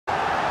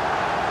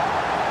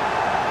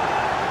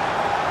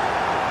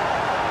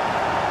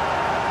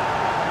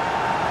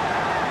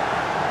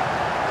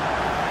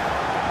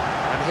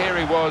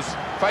he was,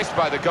 faced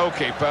by the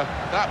goalkeeper.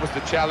 That was the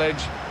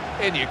challenge.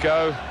 In you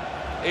go.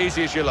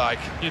 Easy as you like.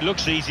 It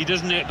looks easy,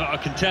 doesn't it? But I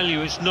can tell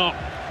you it's not.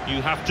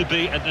 You have to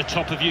be at the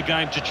top of your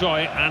game to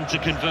try it and to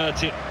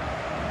convert it.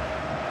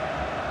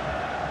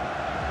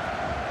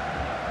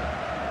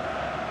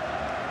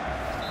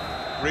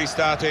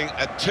 Restarting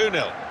at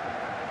 2-0.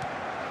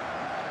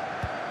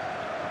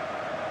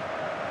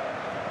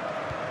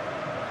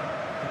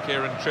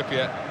 Kieran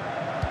Trippier.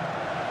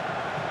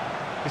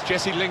 It's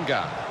Jesse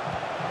Lingard.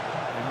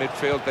 In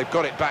midfield, they've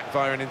got it back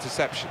via an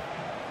interception.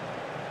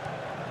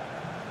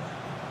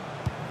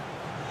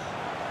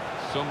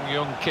 Sung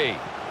Young Ki.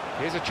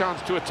 Here's a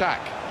chance to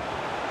attack.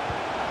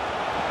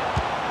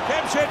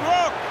 Kim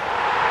Shin-wook!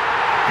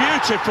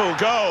 Beautiful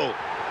goal!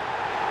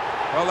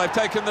 Well, they've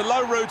taken the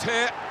low route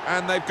here,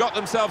 and they've got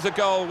themselves a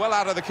goal well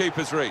out of the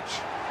keeper's reach.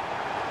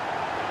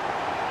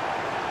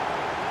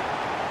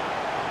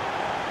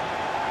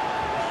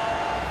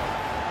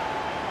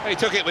 He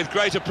took it with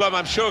great aplomb.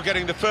 I'm sure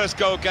getting the first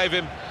goal gave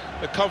him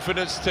the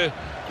confidence to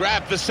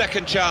grab the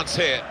second chance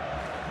here.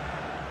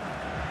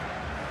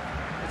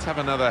 Let's have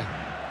another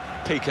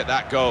peek at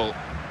that goal.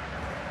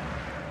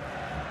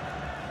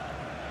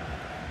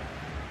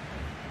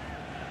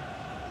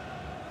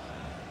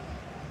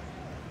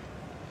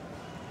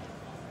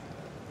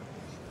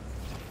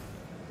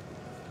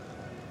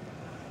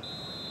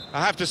 I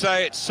have to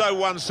say it's so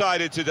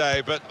one-sided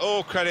today, but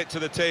all credit to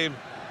the team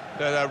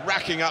that are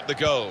racking up the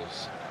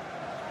goals.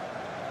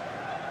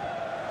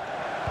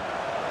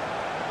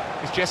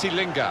 It's Jesse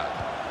Lingard.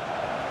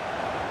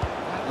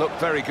 That looked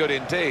very good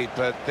indeed,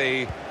 but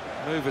the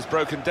move has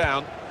broken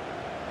down.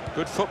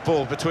 Good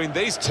football between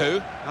these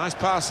two. Nice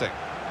passing.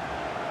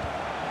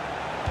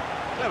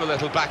 Clever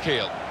little back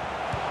heel.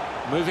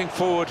 Moving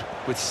forward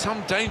with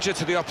some danger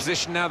to the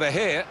opposition now they're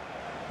here.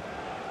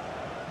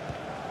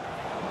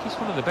 He's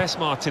one of the best,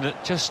 Martin,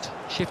 at just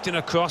shifting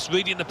across,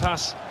 reading the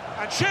pass.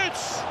 And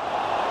shoots!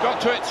 Got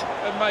to it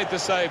and made the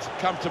save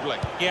comfortably.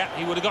 Yeah,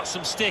 he would have got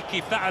some stick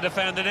if that had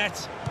found the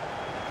net.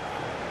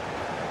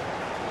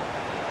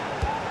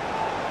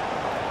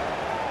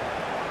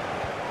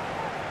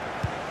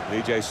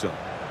 Lee Jae-sung.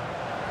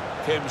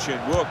 Kim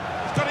Shin-wook.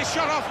 He's got his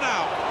shot off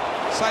now.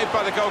 Saved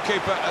by the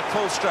goalkeeper at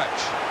full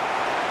stretch.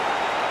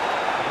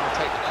 He'll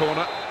take the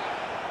corner.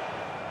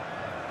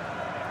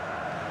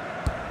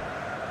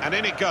 And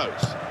in it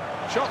goes.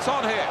 Shots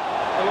on here.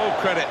 Well,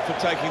 all credit for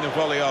taking the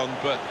volley on,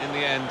 but in the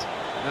end,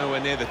 nowhere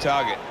near the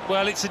target.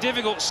 Well, it's a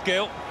difficult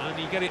skill, and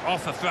you get it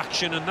off a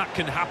fraction, and that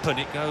can happen.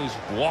 It goes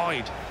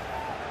wide.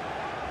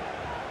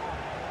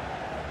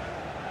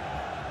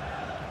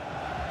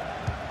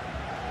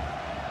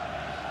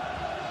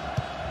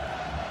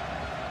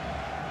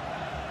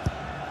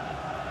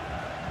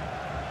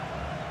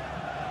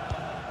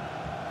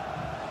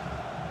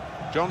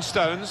 John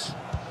Stones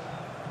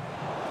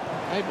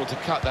able to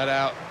cut that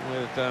out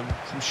with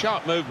some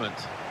sharp movement.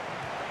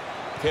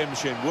 Kim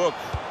Shin-wook.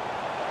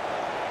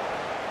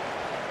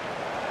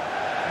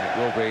 It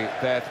will be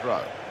their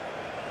throw.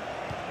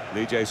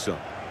 Lee Jae-sung.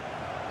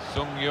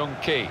 Sung Young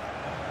Ki.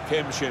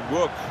 Kim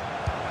Shin-wook.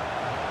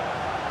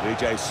 Lee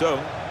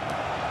Jae-sung.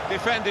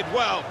 Defended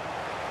well.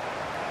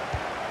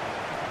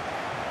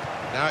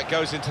 Now it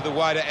goes into the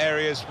wider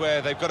areas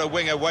where they've got a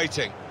winger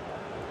waiting.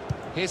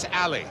 Here's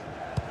Ali.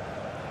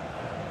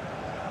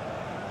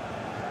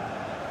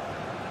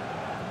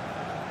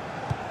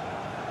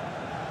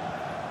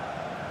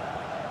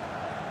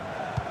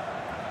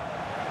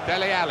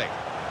 Dele Alli.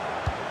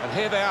 And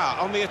here they are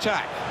on the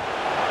attack.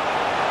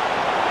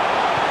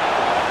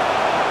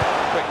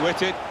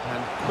 Quick-witted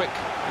and quick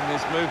in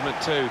his movement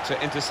too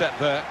to intercept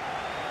there.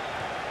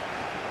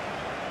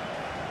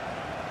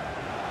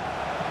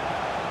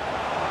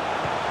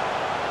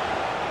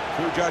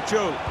 Ku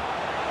Ja-chul.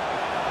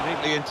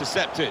 Neatly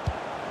intercepted.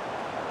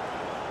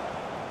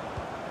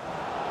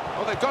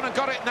 Oh, they've gone and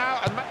got it now,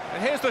 and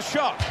here's the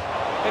shot.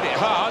 Hit it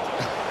hard,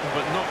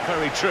 but not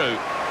very true.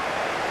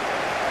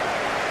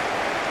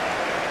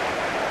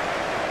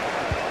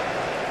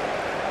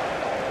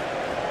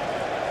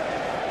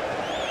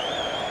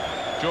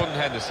 Jordan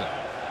Henderson.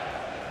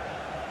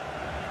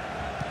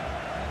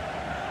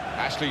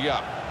 Ashley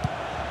Young.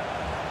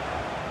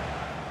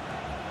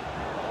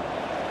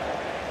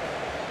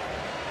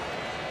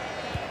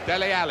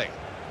 Dele Alli.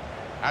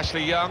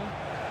 Ashley Young.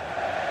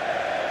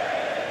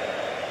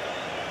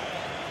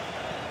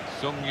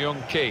 Sung Young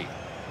Ki.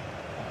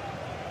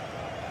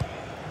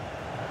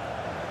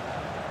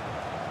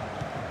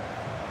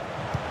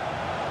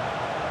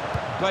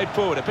 Played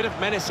forward, a bit of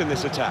menace in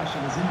this attack.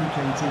 Has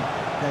indicated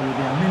there will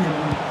be a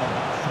minimum of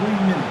 3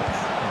 minutes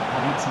of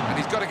added time. And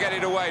he's got to get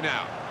it away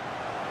now.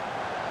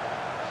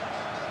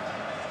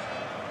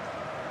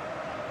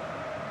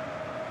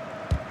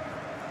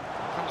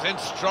 Comes in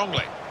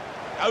strongly.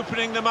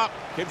 Opening them up.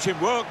 Kim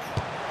Shin-wook.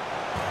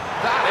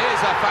 That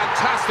is a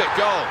fantastic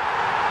goal.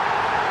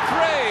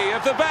 3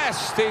 of the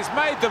best. He's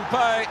made them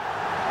pay.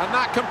 And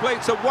that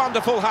completes a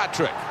wonderful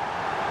hat-trick.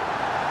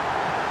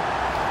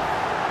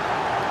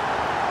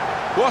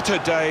 What a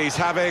day he's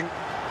having.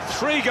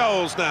 3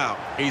 goals now.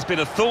 He's been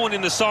a thorn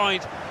in the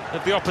side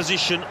of the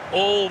opposition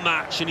all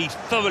match, and he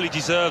thoroughly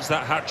deserves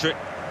that hat-trick.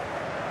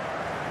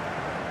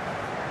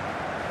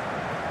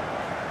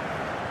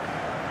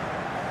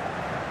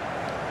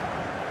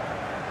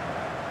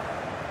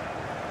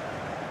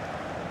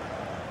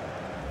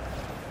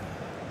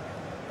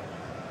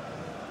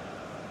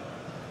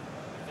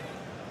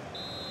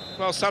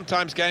 Well,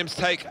 sometimes games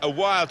take a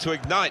while to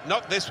ignite.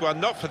 Not this one,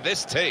 not for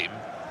this team.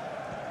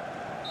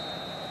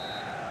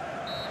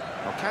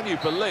 Well, can you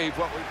believe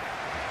what we...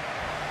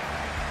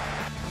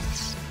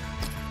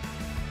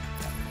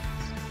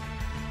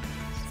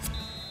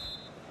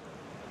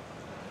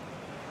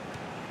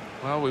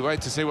 Well, we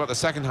wait to see what the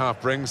second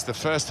half brings. The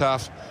first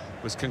half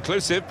was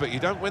conclusive, but you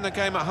don't win the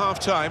game at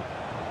half-time.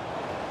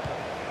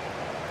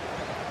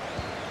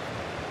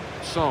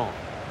 Son.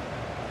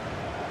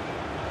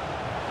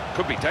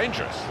 Could be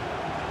dangerous.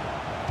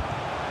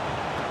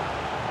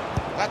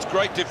 That's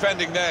great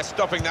defending there,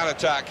 stopping that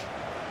attack.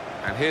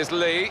 And here's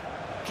Lee.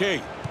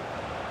 Key.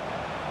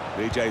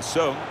 Lee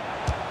Jae-sung.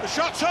 The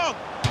shot's on!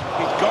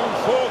 He's gone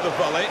for the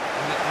volley,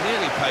 and it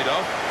nearly paid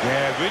off.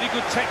 Yeah, really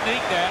good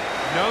technique there.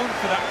 Known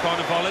for that kind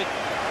of volley.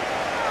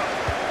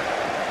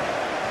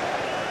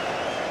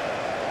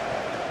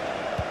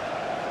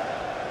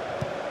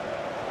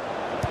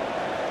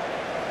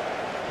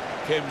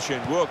 Kim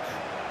Shin-wook.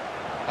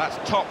 That's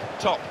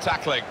top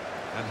tackling,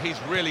 and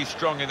he's really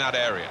strong in that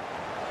area.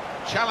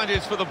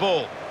 Challenges for the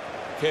ball.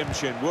 Kim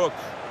Shin-wook.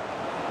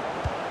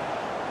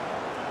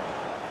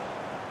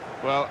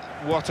 Well,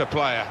 what a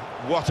player,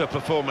 what a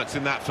performance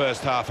in that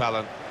first half,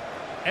 Alan.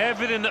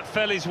 Everything that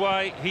fell his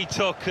way, he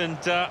took, and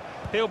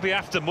he'll be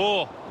after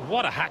more.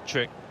 What a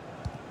hat-trick.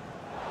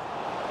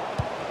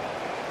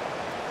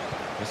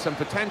 There's some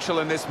potential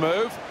in this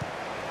move.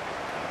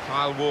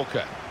 Kyle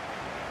Walker.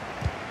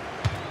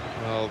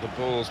 Well, the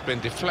ball's been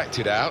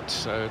deflected out,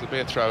 so it'll be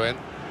a throw-in.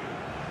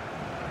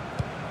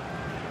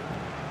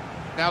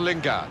 Now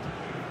Lingard.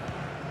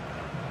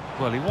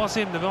 Well, he was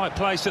in the right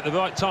place at the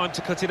right time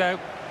to cut it out.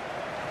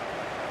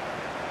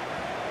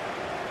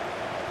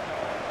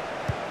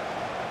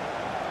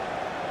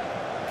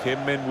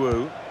 Kim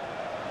Min-woo.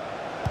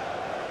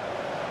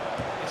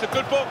 It's a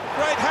good ball.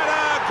 Great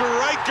header,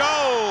 great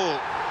goal.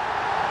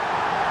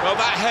 Well,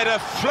 that header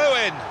flew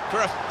in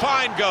for a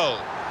fine goal.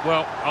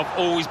 Well, I've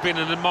always been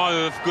an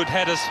admirer of good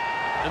headers,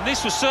 and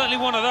this was certainly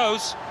one of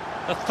those.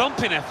 A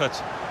thumping effort.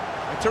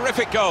 A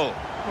terrific goal.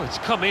 Well, it's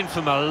come in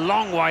from a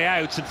long way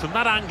out, and from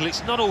that angle,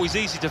 it's not always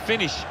easy to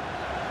finish.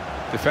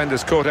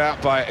 Defenders caught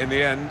out by it in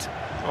the end.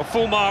 Well,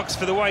 full marks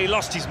for the way he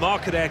lost his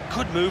marker there.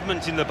 Good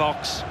movement in the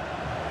box.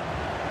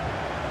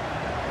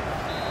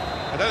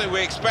 I don't think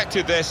we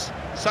expected this.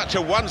 Such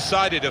a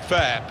one-sided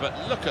affair, but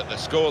look at the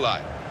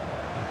scoreline.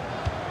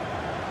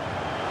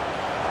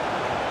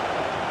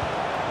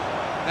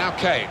 Now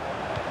Kane.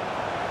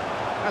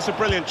 That's a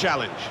brilliant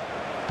challenge.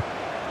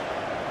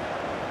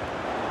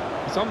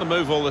 He's on the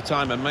move all the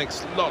time and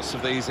makes lots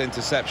of these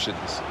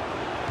interceptions.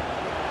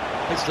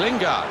 It's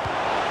Lingard.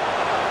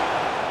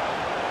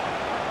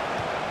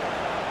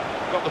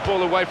 Got the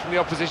ball away from the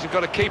opposition,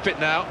 got to keep it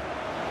now.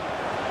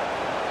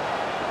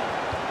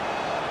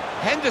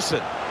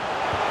 Henderson.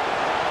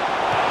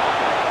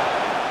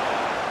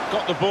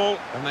 Got the ball,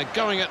 and they're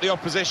going at the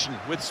opposition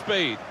with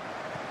speed.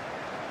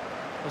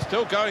 We're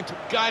still going to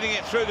guiding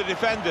it through the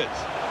defenders.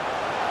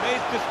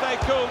 Needs to stay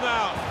cool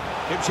now.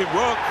 Kim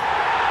Shin-wook.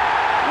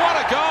 What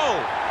a goal!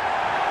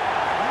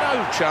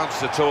 No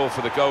chance at all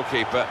for the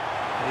goalkeeper.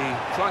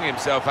 He flung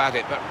himself at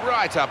it, but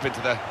right up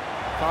into the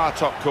far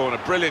top corner.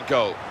 Brilliant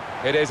goal.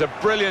 It is a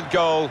brilliant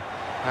goal,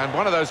 and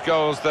one of those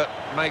goals that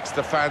makes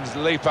the fans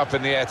leap up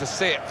in the air to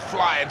see it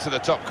fly into the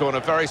top corner.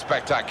 Very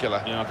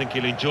spectacular. Yeah, I think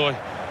he'll enjoy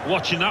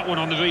watching that one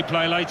on the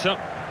replay later.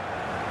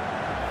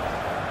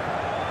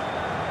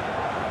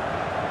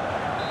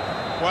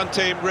 One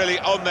team really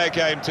on their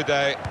game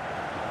today,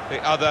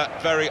 the other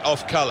very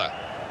off colour.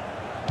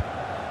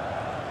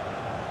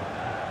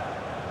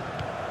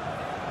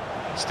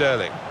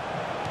 Sterling.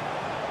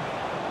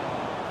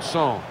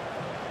 Son.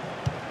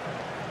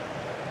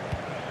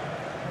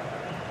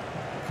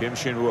 Kim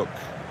Shin-wook.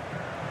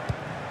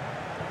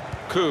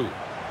 Koo.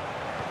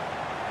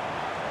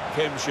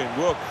 Kim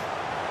Shin-wook.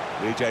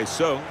 Lee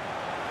Jae-sung.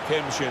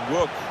 Kim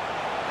Shin-wook.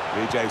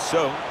 Lee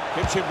Jae-sung.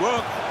 Kim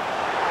Shin-wook.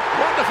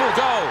 Wonderful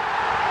goal!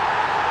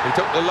 He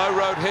took the low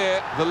road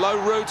here, the low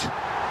route,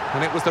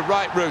 and it was the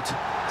right route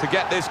to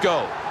get this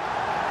goal.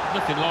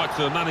 Nothing like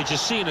for a manager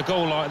seeing a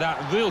goal like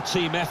that. Real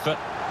team effort.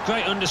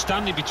 Great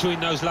understanding between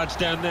those lads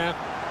down there.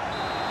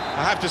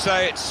 I have to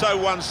say it's so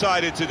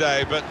one-sided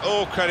today, but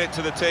all credit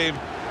to the team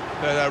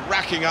that are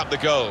racking up the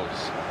goals.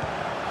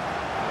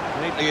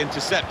 Neatly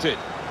intercepted.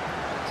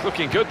 It's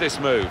looking good, this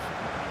move.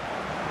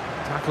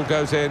 Tackle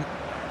goes in.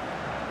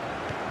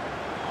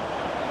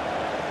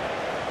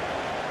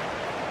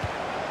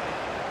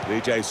 Lee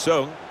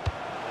Jae-sung.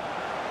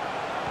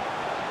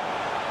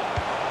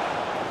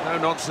 No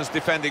nonsense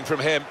defending from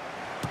him.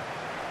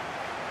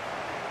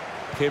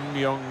 Kim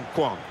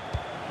Yong-kwon.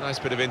 Nice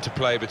bit of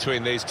interplay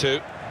between these two.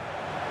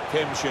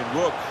 Kim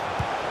Shin-wook.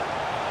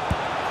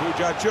 Koo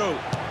Ja-chul.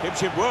 Kim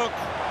Shin-wook.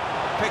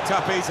 Picked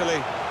up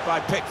easily by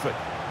Pickford.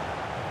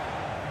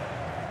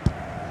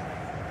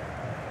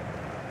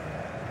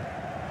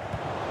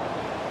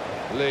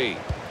 Lee.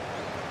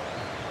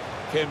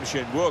 Kim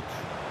Shin-wook.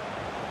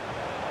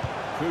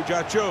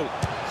 Kujachul.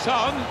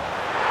 Son.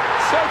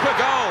 Super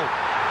goal.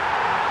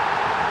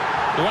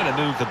 The way they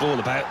moved the ball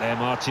about there,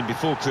 Martin,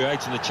 before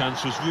creating the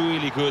chance was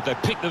really good. They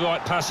picked the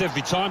right pass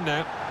every time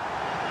now.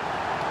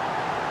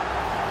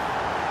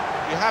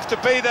 You have to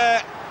be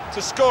there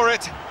to score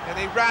it, and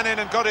he ran in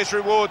and got his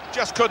reward,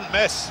 just couldn't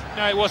miss.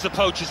 No, it was a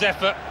poacher's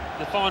effort.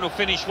 The final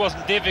finish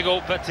wasn't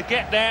difficult, but to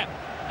get there,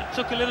 it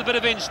took a little bit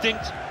of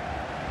instinct.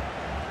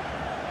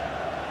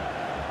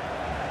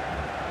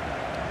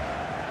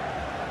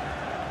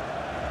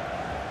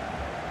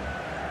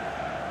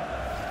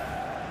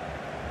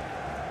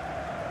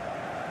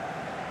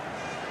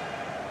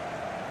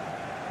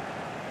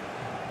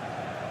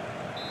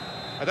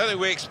 I don't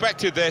think we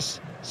expected this,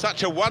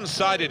 such a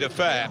one-sided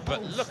affair,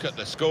 but look at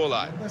the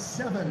scoreline. Number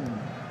 7,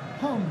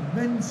 Hong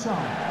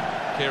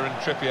Min-son. Kieran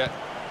Trippier.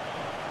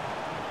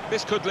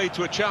 This could lead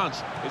to a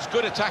chance. It's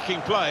good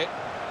attacking play.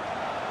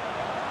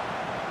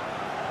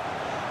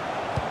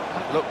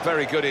 Looked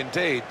very good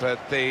indeed, but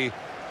the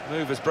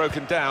move has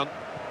broken down.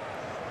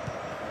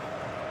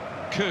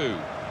 Koo.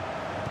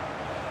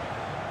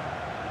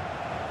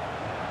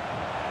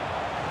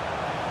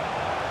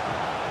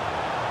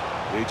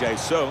 Lee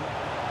Jae-sung.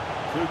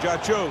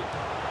 Kujachul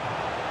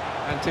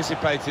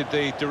anticipated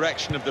the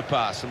direction of the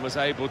pass and was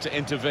able to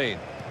intervene.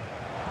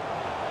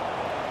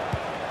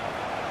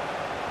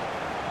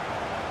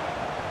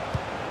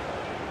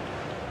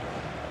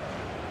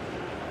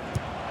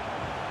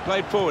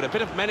 Played forward, a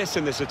bit of menace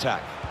in this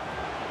attack.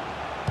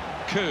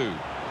 Koo.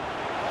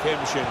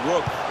 Kim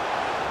Shin-wook.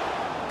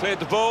 Cleared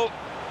the ball.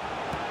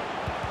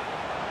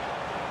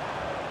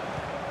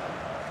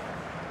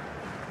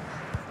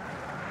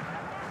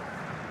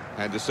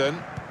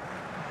 Henderson.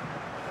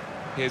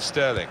 Here's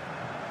Sterling.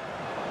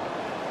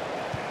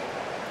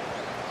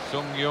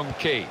 Sung Young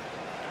Ki.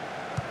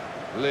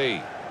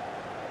 Lee.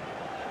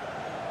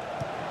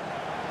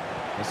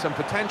 There's some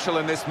potential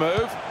in this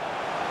move.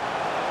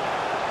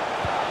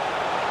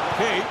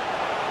 Ki.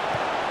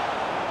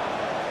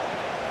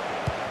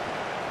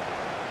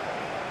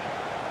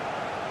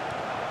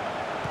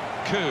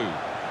 Koo.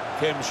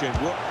 Kim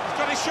Shin-wook. He's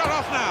got his shot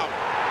off now.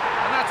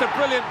 And that's a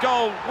brilliant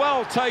goal,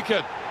 well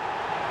taken.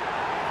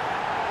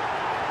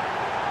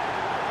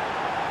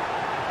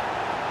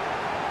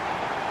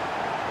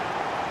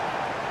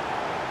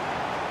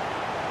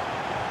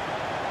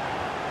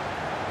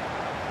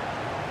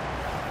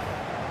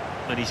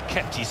 And he's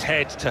kept his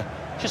head to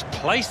just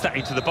place that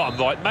into the bottom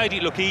right, made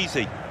it look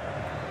easy.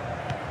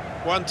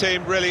 One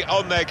team really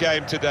on their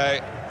game today,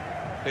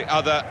 the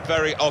other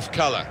very off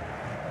colour.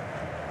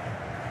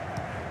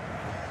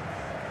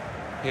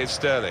 Here's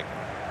Sterling.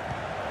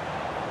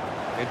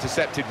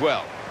 Intercepted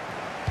well.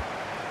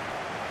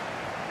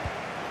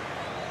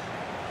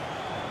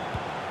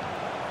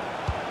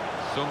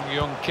 Sung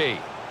Young Ki.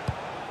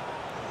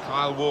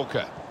 Kyle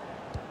Walker.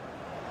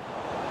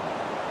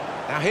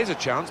 Now here's a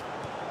chance.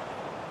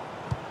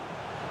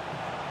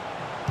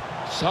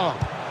 Song.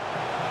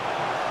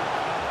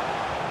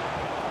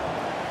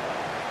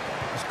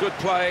 It's good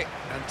play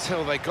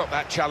until they got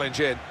that challenge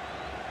in.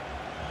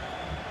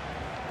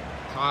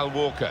 Kyle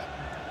Walker.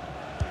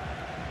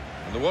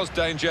 And there was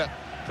danger,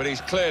 but he's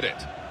cleared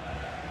it.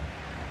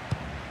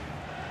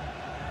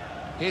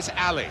 Here's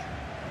Ali.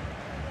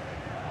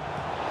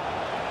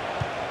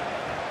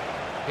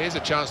 Here's a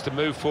chance to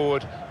move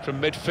forward from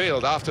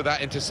midfield after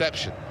that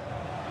interception.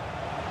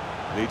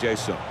 Lee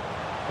Jae-sung.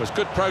 Was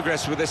good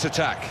progress with this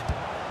attack.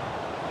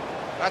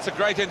 That's a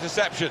great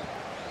interception.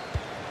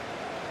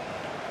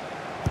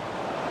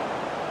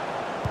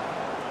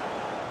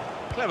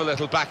 Clever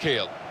little back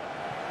heel.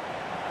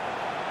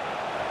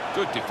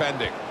 Good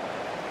defending.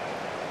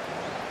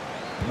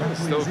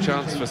 Still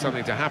chance for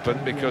something to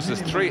happen because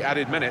there's 3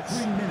 added minutes.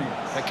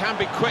 They can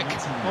be quick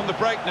on the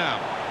break now.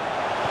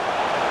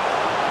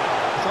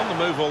 He's on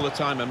the move all the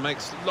time and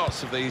makes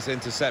lots of these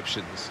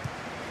interceptions.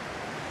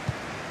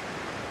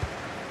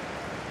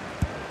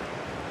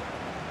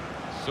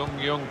 Sung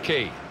Young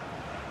Ki.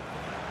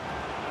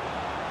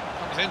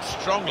 Comes in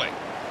strongly.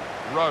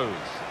 Rose.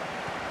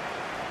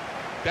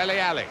 Dele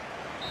Alli.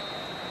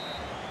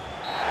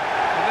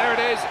 And there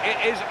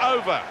it is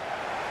over.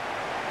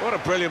 What a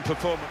brilliant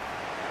performance.